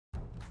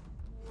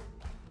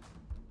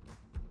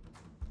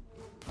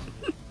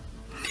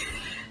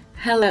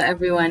Hello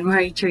everyone,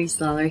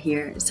 Marie-Therese Lawler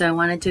here. So I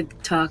wanted to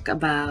talk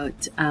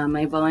about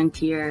my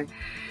volunteer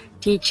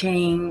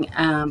teaching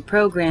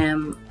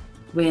program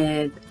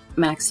with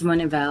Maximo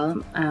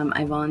Nivel.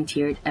 I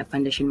volunteered at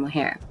Foundation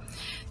Mohair.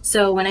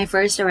 So when I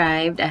first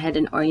arrived, I had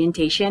an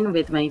orientation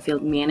with my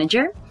field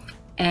manager,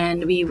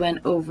 and we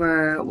went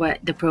over what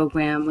the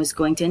program was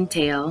going to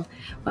entail,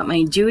 what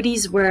my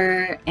duties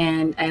were,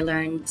 and I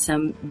learned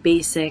some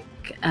basic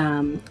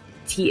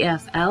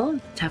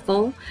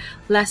TEFL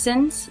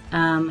lessons,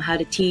 how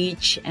to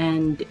teach,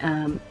 and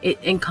it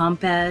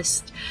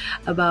encompassed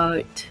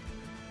about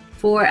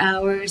 4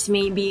 hours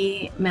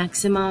maybe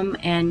maximum,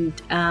 and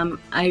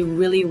I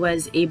really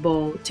was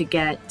able to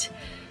get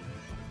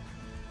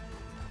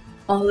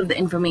all of the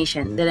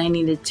information that I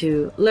needed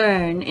to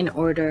learn in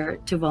order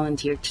to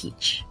volunteer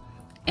teach.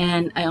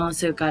 And I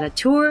also got a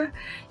tour,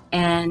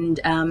 and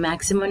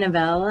Maximo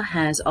Nivel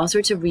has all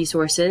sorts of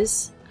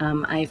resources.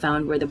 I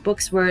found where the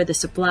books were, the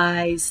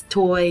supplies,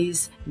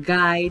 toys,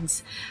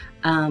 guides,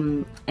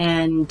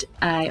 and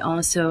I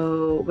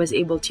also was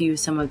able to use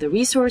some of the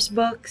resource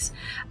books,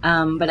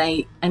 but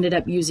I ended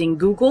up using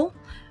Google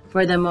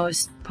for the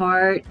most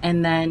part,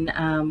 and then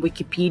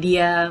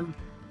Wikipedia,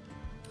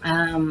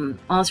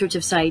 all sorts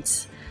of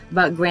sites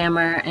about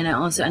grammar, and I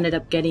also ended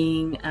up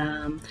getting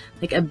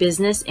like a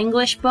business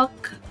English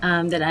book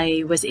that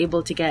I was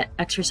able to get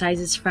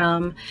exercises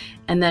from,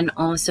 and then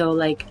also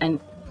like a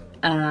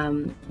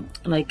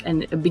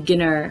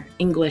beginner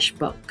English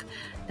book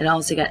that I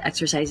also got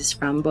exercises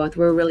from. Both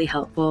were really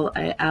helpful.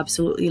 I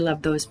absolutely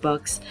love those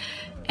books,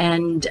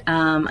 and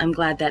I'm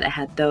glad that I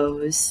had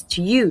those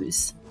to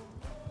use.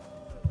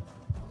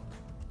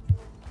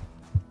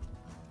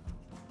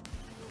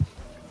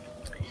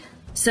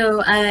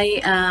 So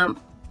I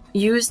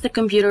used the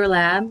computer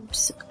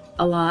labs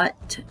a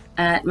lot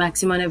at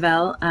Maximo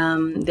Nivel.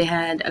 They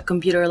had a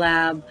computer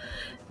lab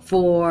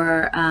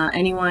for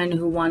anyone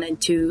who wanted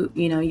to,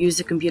 use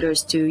the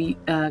computers to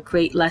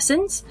create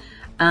lessons.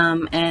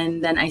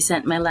 And then I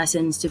sent my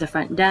lessons to the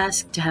front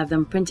desk to have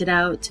them printed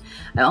out.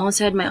 I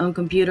also had my own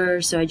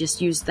computer, so I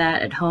just used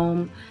that at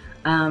home,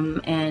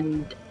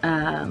 and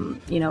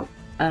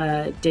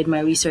did my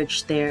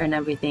research there and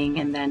everything.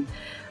 And then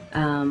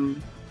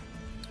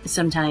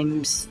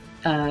sometimes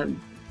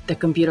the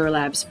computer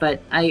labs,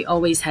 but I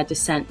always had to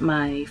send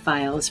my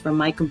files from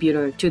my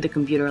computer to the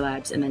computer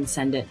labs and then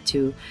send it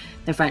to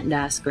the front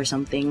desk or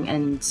something.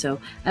 And so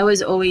I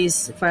was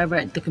always forever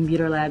at the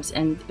computer labs,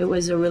 and it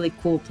was a really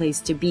cool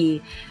place to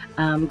be,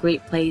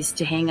 great place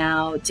to hang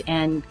out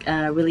and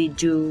really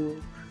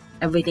do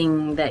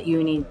everything that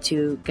you need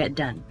to get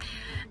done.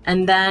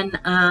 And then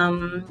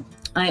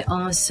I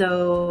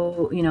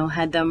also,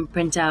 had them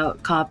print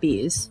out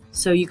copies.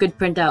 So you could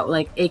print out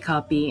like a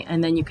copy,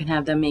 and then you can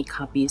have them make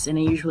copies. And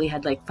I usually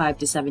had like 5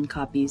 to 7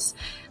 copies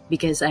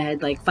because I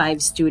had like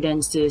 5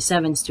 students to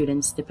 7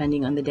 students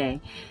depending on the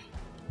day.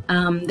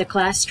 The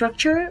class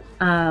structure,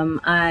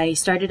 I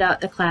started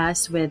out the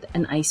class with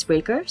an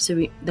icebreaker.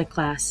 So the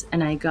class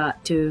and I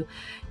got to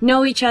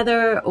know each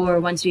other, or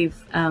once we've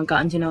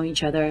gotten to know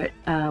each other,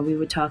 we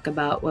would talk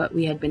about what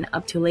we had been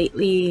up to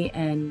lately,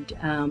 and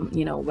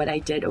what I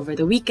did over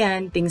the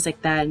weekend, things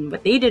like that, and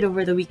what they did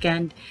over the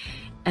weekend.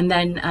 And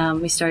then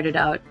we started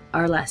out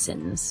our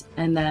lessons.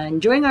 And then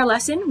during our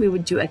lesson, we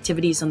would do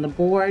activities on the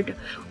board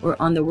or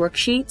on the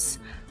worksheets.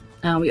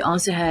 We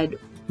also had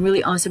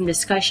really awesome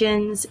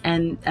discussions,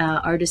 and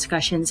our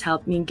discussions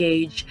helped me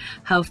gauge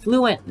how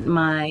fluent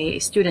my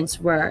students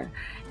were.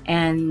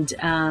 And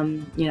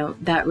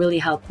that really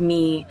helped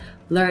me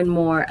learn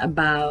more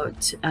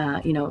about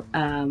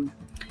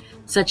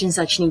such and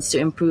such needs to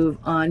improve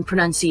on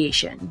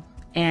pronunciation,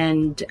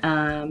 and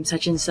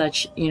such and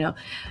such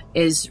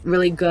is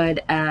really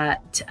good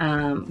at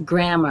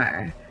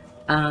grammar,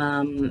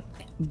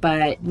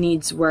 but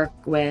needs work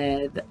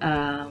with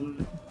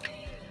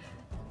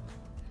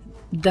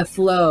the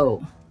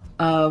flow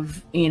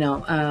of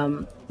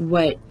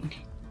what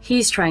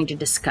he's trying to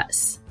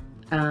discuss,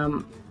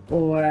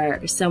 or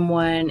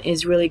someone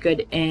is really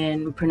good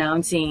in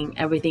pronouncing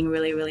everything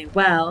really, really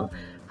well.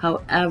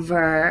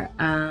 However,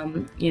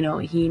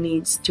 he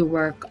needs to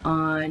work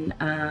on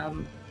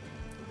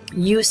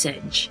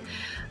usage,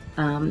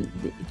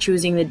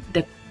 choosing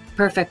the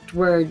perfect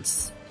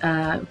words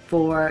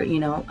for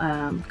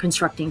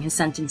constructing his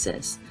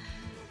sentences.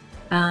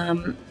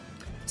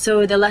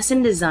 So the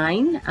lesson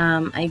design,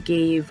 I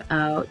gave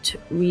out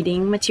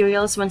reading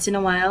materials once in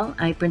a while.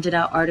 I printed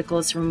out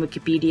articles from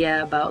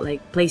Wikipedia about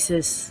like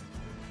places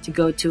to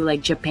go to,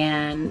 like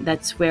Japan.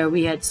 That's where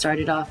we had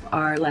started off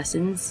our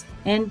lessons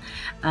in.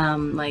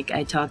 Like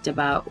I talked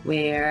about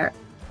where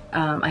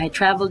I had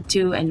traveled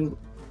to, and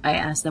I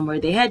asked them where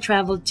they had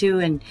traveled to,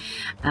 and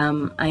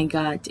I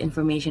got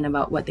information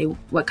about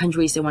what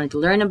countries they wanted to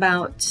learn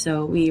about.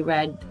 So we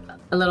read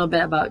a little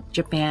bit about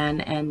Japan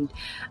and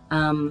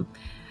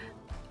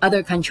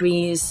other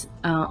countries,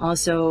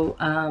 also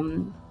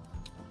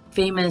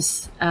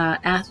famous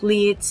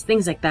athletes,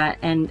 things like that.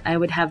 And I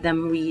would have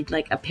them read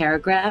like a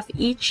paragraph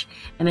each,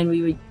 and then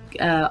we would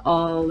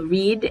all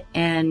read,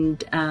 and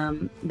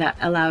that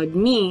allowed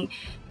me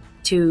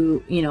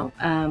to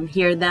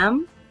hear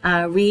them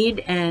read,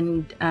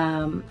 and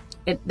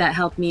that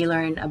helped me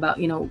learn about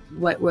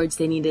what words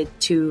they needed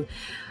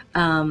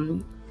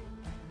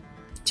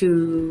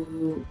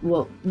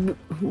what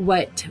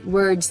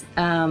words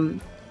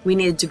we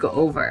needed to go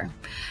over.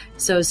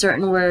 So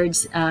certain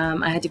words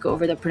I had to go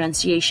over the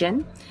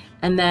pronunciation,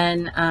 and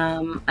then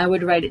I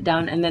would write it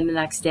down, and then the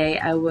next day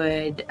I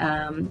would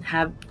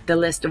have the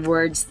list of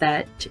words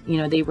that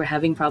they were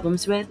having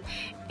problems with,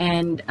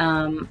 and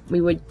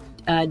we would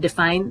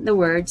define the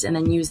words and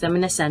then use them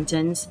in a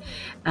sentence,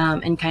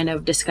 and kind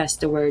of discuss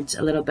the words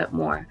a little bit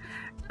more,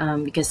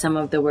 because some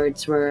of the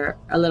words were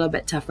a little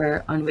bit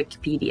tougher on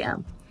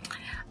Wikipedia.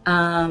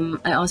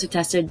 I also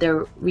tested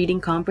their reading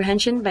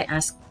comprehension by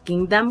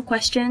asking them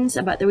questions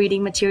about the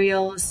reading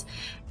materials.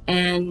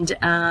 And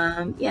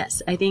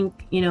yes, I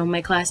think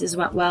my classes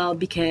went well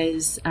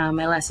because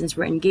my lessons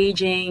were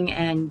engaging,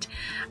 and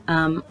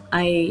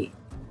I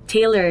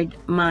tailored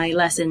my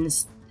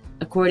lessons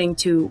according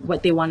to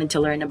what they wanted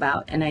to learn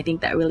about, and I think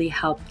that really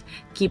helped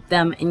keep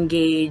them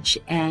engaged,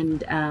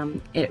 and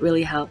it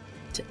really helped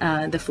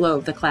the flow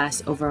of the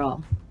class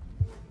overall.